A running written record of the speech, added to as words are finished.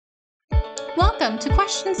Welcome to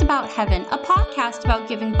Questions About Heaven, a podcast about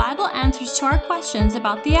giving Bible answers to our questions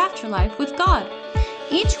about the afterlife with God.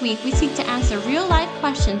 Each week, we seek to answer real-life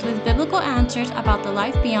questions with biblical answers about the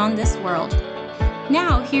life beyond this world.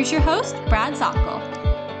 Now, here's your host, Brad Zockel.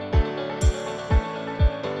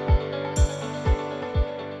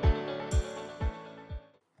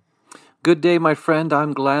 Good day, my friend.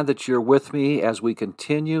 I'm glad that you're with me as we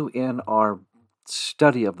continue in our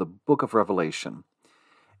study of the book of Revelation.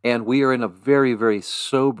 And we are in a very, very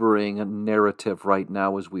sobering narrative right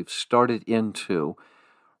now as we've started into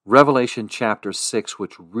Revelation chapter 6,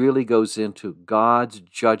 which really goes into God's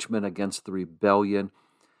judgment against the rebellion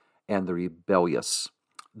and the rebellious.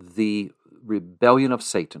 The rebellion of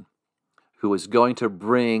Satan, who is going to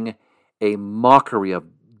bring a mockery of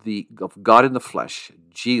God in the flesh,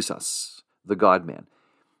 Jesus, the God-man.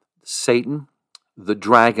 Satan, the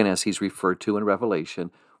dragon as he's referred to in Revelation,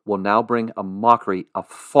 will now bring a mockery, a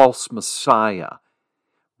false Messiah.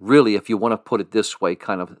 Really, if you want to put it this way,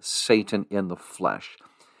 kind of Satan in the flesh.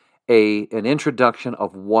 An introduction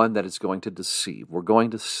of one that is going to deceive. We're going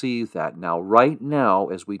to see that now. Right now,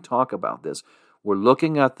 as we talk about this, we're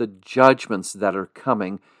looking at the judgments that are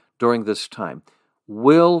coming during this time.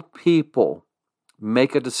 Will people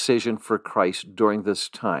make a decision for Christ during this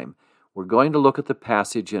time? We're going to look at the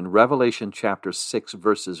passage in Revelation chapter 6,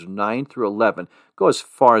 verses 9 through 11. Go as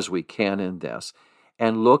far as we can in this,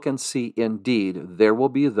 and look and see indeed there will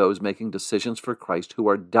be those making decisions for Christ who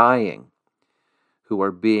are dying, who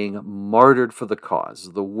are being martyred for the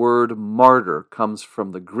cause. The word martyr comes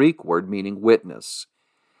from the Greek word meaning witness.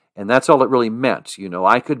 And that's all it really meant. You know,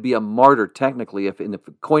 I could be a martyr technically if in the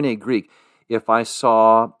Koine Greek, if I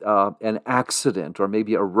saw an accident or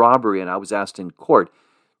maybe a robbery and I was asked in court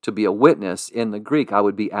to be a witness. In the Greek, I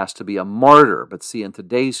would be asked to be a martyr. But see, in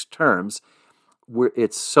today's terms,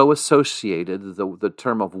 it's so associated, the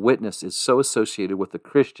term of witness is so associated with the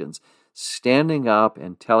Christians standing up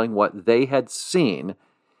and telling what they had seen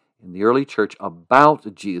in the early church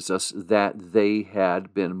about Jesus, that they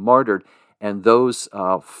had been martyred, and those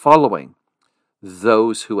following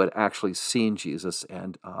those who had actually seen Jesus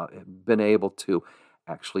and been able to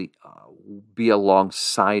actually be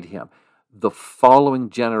alongside him. The following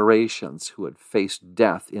generations who had faced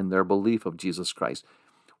death in their belief of Jesus Christ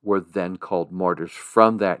were then called martyrs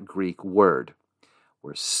from that Greek word.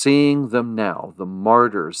 We're seeing them now, the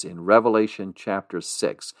martyrs in Revelation chapter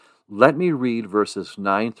 6. Let me read verses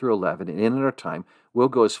 9 through 11, and in our time, we'll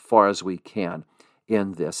go as far as we can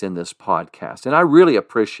in this podcast. And I really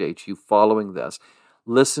appreciate you following this.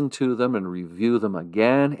 Listen to them and review them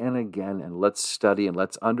again and again, and let's study and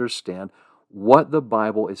let's understand what the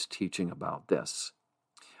Bible is teaching about this.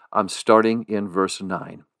 I'm starting in verse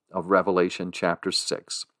 9 of Revelation chapter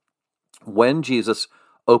 6. When Jesus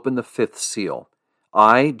opened the fifth seal,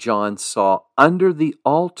 I, John, saw under the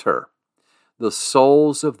altar the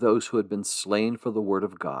souls of those who had been slain for the word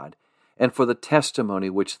of God and for the testimony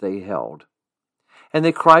which they held. And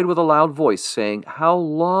they cried with a loud voice, saying, How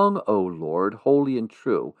long, O Lord, holy and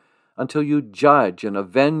true, until you judge and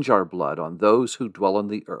avenge our blood on those who dwell on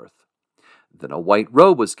the earth? Then a white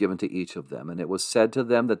robe was given to each of them, and it was said to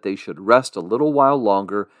them that they should rest a little while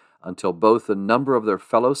longer until both the number of their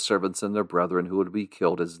fellow servants and their brethren who would be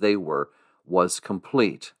killed as they were was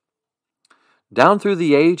complete. Down through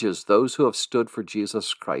the ages, those who have stood for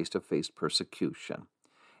Jesus Christ have faced persecution.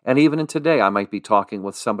 And even in today, I might be talking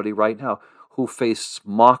with somebody right now who faced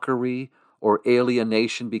mockery or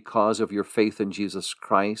alienation because of your faith in Jesus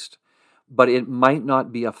Christ, but it might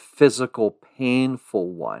not be a physical,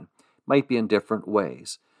 painful one. Might be in different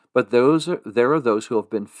ways. But there are those who have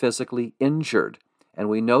been physically injured, and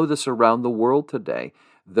we know this around the world today.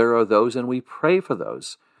 There are those, and we pray for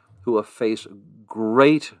those, who have faced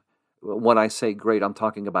great, when I say great, I'm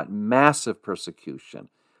talking about massive persecution,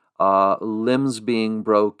 limbs being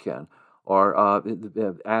broken, or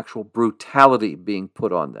actual brutality being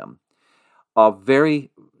put on them. A very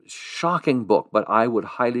shocking book, but I would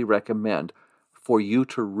highly recommend for you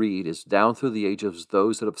to read is Down Through the Ages,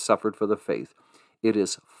 Those That Have Suffered for the Faith. It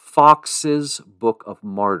is Fox's Book of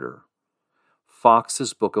Martyr.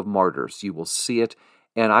 Fox's Book of Martyrs. You will see it,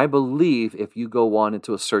 and I believe if you go on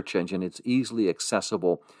into a search engine, it's easily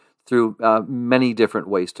accessible through many different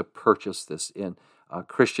ways to purchase this in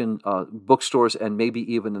Christian bookstores and maybe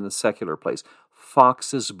even in the secular place.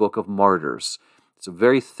 Fox's Book of Martyrs. It's a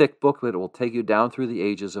very thick book, but it will take you down through the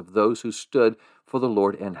ages of those who stood for the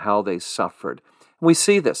Lord and how they suffered. And we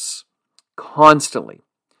see this constantly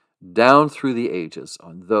down through the ages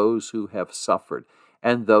on those who have suffered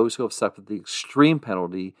and those who have suffered the extreme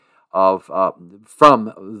penalty of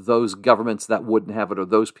from those governments that wouldn't have it, or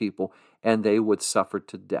those people, and they would suffer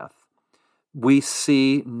to death. we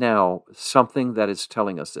see now something that is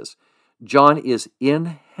telling us this. John is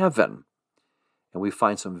in heaven, and we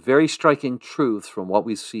find some very striking truths from what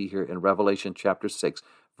we see here in Revelation chapter 6,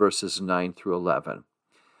 verses 9 through 11.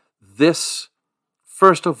 This,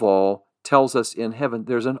 first of all, tells us in heaven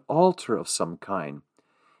there's an altar of some kind.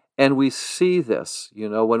 And we see this,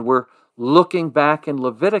 when we're looking back in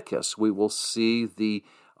Leviticus, we will see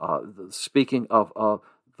speaking of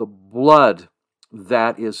the blood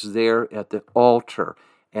that is there at the altar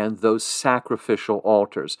and those sacrificial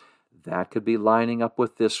altars. That could be lining up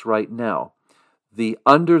with this right now. The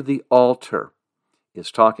under the altar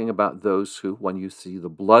is talking about those who, when you see the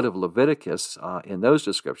blood of Leviticus in those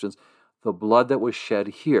descriptions, the blood that was shed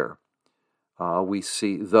here, we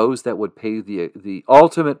see those that would pay the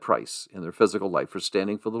ultimate price in their physical life for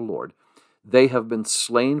standing for the Lord. They have been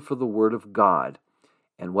slain for the word of God.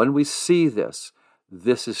 And when we see this,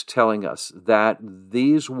 this is telling us that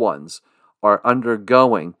these ones are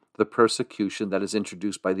undergoing the persecution that is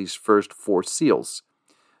introduced by these first 4 seals.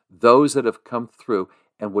 Those that have come through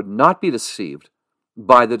and would not be deceived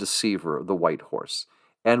by the deceiver, the white horse,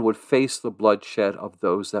 and would face the bloodshed of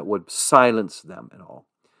those that would silence them and all.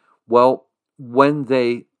 Well, when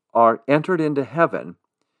they are entered into heaven,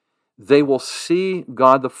 they will see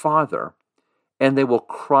God the Father, and they will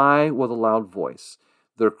cry with a loud voice.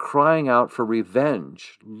 They're crying out for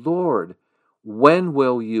revenge. Lord, when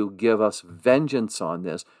will you give us vengeance on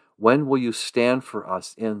this? When will you stand for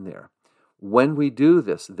us in there? When we do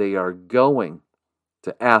this, they are going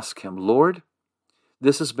to ask him, Lord,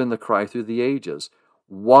 this has been the cry through the ages.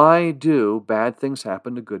 Why do bad things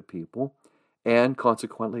happen to good people, and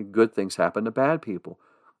consequently good things happen to bad people?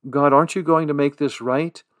 God, aren't you going to make this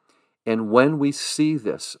right? And when we see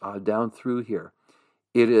this down through here,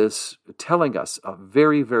 it is telling us a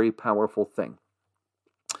very, very powerful thing.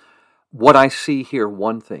 What I see here,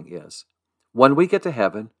 one thing is, when we get to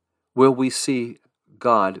heaven, will we see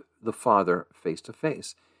God the Father face to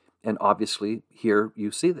face? And obviously, here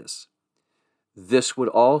you see this. This would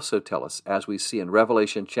also tell us, as we see in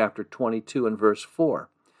Revelation chapter 22 and verse 4,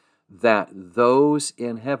 that those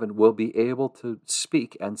in heaven will be able to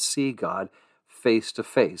speak and see God face to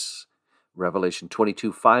face. Revelation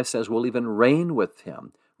 22:5 says we'll even reign with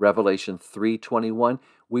him. Revelation 3:21,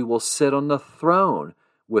 we will sit on the throne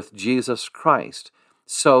with Jesus Christ.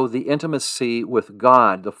 So the intimacy with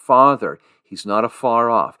God, the Father, he's not afar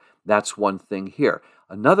off. That's one thing here.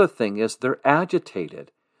 Another thing is they're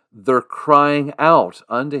agitated. They're crying out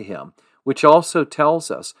unto him, which also tells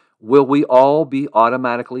us, will we all be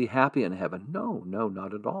automatically happy in heaven? No,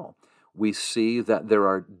 not at all. We see that there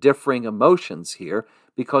are differing emotions here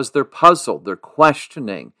because they're puzzled, they're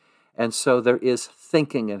questioning. And so there is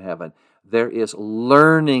thinking in heaven. There is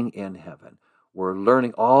learning in heaven. We're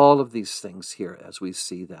learning all of these things here as we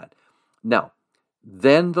see that. Now,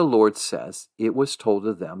 then the Lord says, it was told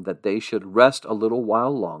to them that they should rest a little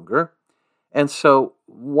while longer. And so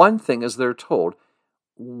one thing is they're told,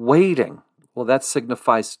 waiting. Well, that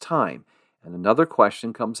signifies time. And another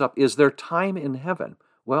question comes up, is there time in heaven?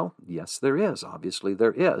 Well, yes, there is. Obviously,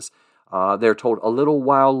 there is. They're told a little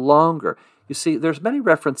while longer. You see, there's many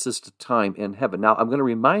references to time in heaven. Now, I'm going to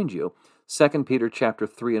remind you, 2 Peter chapter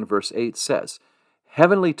 3 and verse 8 says,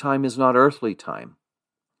 heavenly time is not earthly time.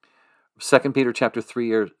 2 Peter chapter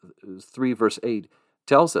 3 verse 8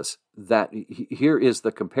 tells us that here is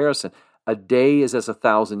the comparison. A day is as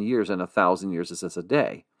 1,000 years, and 1,000 years is as a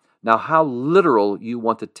day. Now, how literal you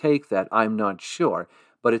want to take that, I'm not sure,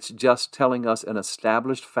 but it's just telling us an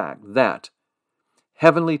established fact that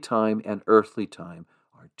heavenly time and earthly time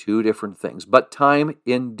are 2 different things. But time,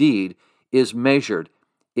 indeed, is measured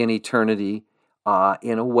in eternity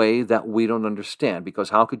in a way that we don't understand.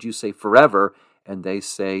 Because how could you say forever and they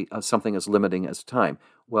say something as limiting as time?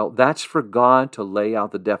 Well, that's for God to lay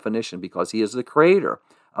out the definition because he is the creator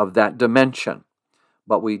of that dimension.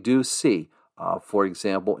 But we do see, for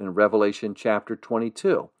example, in Revelation chapter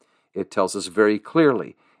 22, it tells us very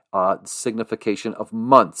clearly signification of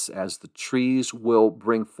months as the trees will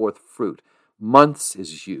bring forth fruit. Months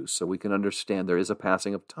is used so we can understand there is a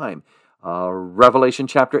passing of time. Revelation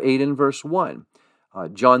chapter 8 and verse 1,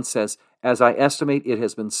 John says, as I estimate, it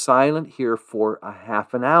has been silent here for a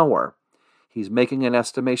half an hour. He's making an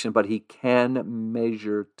estimation, but he can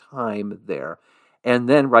measure time there. And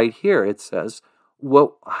then right here it says,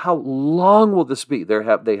 well, how long will this be? They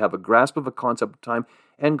have a grasp of a concept of time,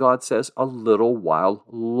 and God says a little while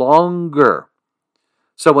longer.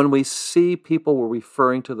 So when we see people were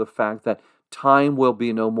referring to the fact that time will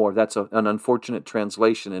be no more, that's an unfortunate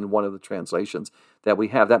translation in one of the translations that we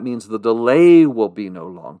have. That means the delay will be no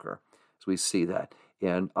longer. As we see that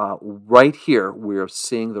And right here, we're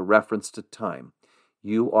seeing the reference to time.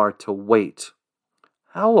 You are to wait.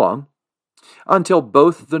 How long? Until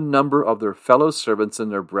both the number of their fellow servants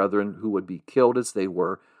and their brethren who would be killed as they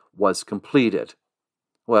were was completed.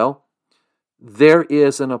 Well, there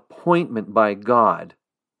is an appointment by God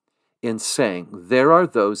in saying there are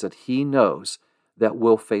those that he knows that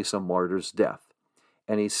will face a martyr's death.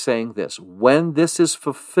 And he's saying this, when this is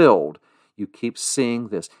fulfilled, you keep seeing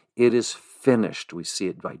this, it is finished. We see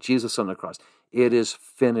it by Jesus on the cross. It is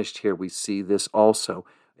finished here. We see this also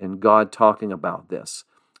in God talking about this.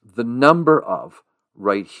 The number of,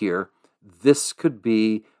 right here, this could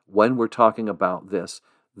be, when we're talking about this,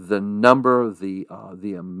 the number, the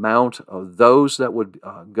amount of those that would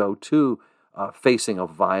go to facing a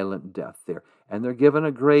violent death there. And they're given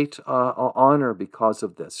a great honor because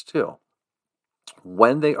of this too.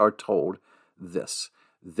 When they are told this,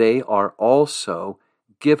 they are also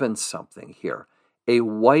given something here. A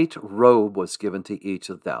white robe was given to each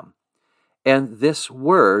of them. And this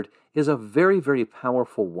word is a very, very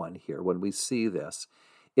powerful one here when we see this.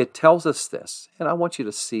 It tells us this, and I want you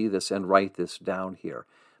to see this and write this down here,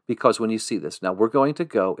 because when you see this, now we're going to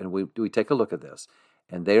go and we take a look at this.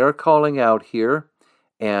 And they are calling out here,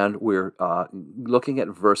 and we're looking at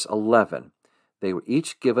verse 11. They were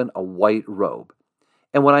each given a white robe.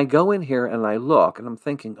 And when I go in here and I look, and I'm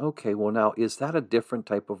thinking, okay, well now, is that a different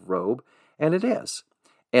type of robe? And it is.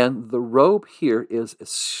 And the robe here is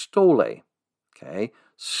stole. Okay?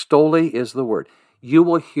 Stole is the word. You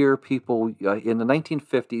will hear people in the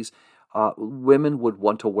 1950s, women would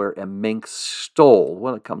want to wear a mink stole.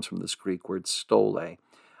 Well, it comes from this Greek word stole.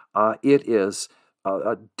 It is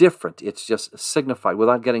different. It's just signified,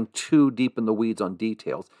 without getting too deep in the weeds on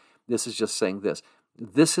details, this is just saying this.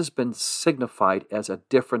 This has been signified as a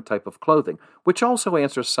different type of clothing, which also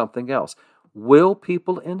answers something else. Will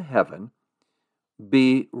people in heaven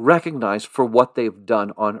be recognized for what they've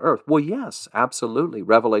done on earth? Well, yes, absolutely.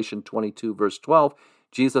 Revelation 22, verse 12,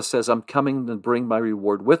 Jesus says, I'm coming to bring my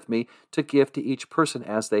reward with me to give to each person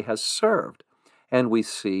as they have served. And we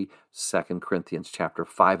see 2 Corinthians chapter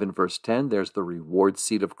 5 and verse 10, there's the reward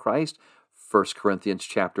seat of Christ. 1 Corinthians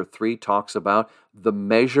chapter 3 talks about the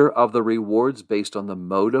measure of the rewards based on the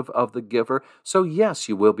motive of the giver. So yes,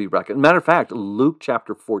 you will be recognized. Matter of fact, Luke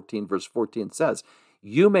chapter 14, verse 14 says,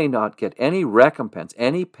 you may not get any recompense,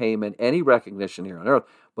 any payment, any recognition here on earth,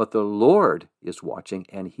 but the Lord is watching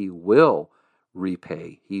and he will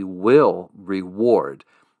repay. He will reward.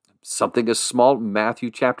 Something as small, Matthew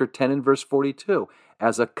chapter 10 and verse 42,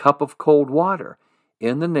 as a cup of cold water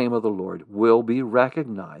in the name of the Lord will be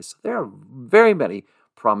recognized. There are very many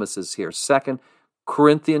promises here. 2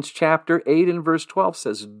 Corinthians chapter 8 and verse 12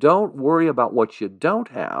 says, don't worry about what you don't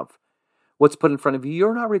have. What's put in front of you,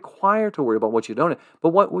 you're not required to worry about what you don't have, but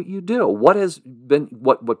what you do. What has been,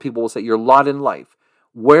 what people will say, your lot in life,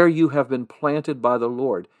 where you have been planted by the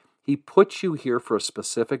Lord. He puts you here for a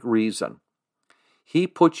specific reason. He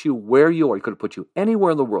puts you where you are. He could have put you anywhere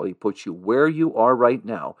in the world. He puts you where you are right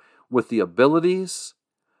now with the abilities,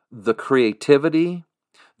 the creativity,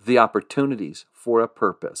 the opportunities for a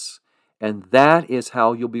purpose. And that is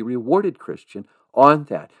how you'll be rewarded, Christian, on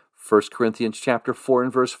that. 1 Corinthians chapter 4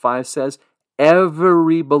 and verse 5 says,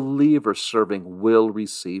 every believer serving will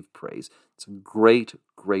receive praise. It's a great,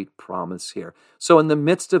 great promise here. So in the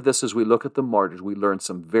midst of this, as we look at the martyrs, we learn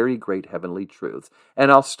some very great heavenly truths.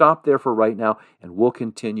 And I'll stop there for right now, and we'll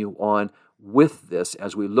continue on with this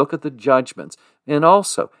as we look at the judgments, and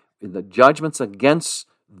also in the judgments against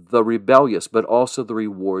the rebellious, but also the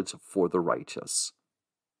rewards for the righteous.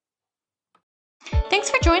 Thanks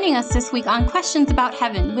for joining us this week on Questions About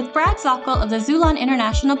Heaven with Brad Zockel of the Xulon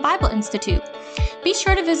International Bible Institute. Be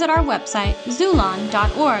sure to visit our website,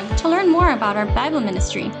 xulon.org, to learn more about our Bible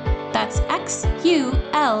ministry. That's xulon.org.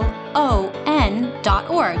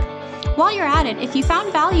 While you're at it, if you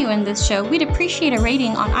found value in this show, we'd appreciate a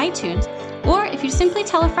rating on iTunes. Or if you simply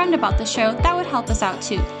tell a friend about the show, that would help us out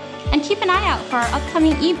too. And keep an eye out for our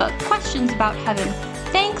upcoming ebook, Questions About Heaven.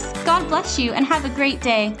 Thanks, God bless you, and have a great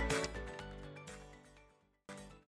day.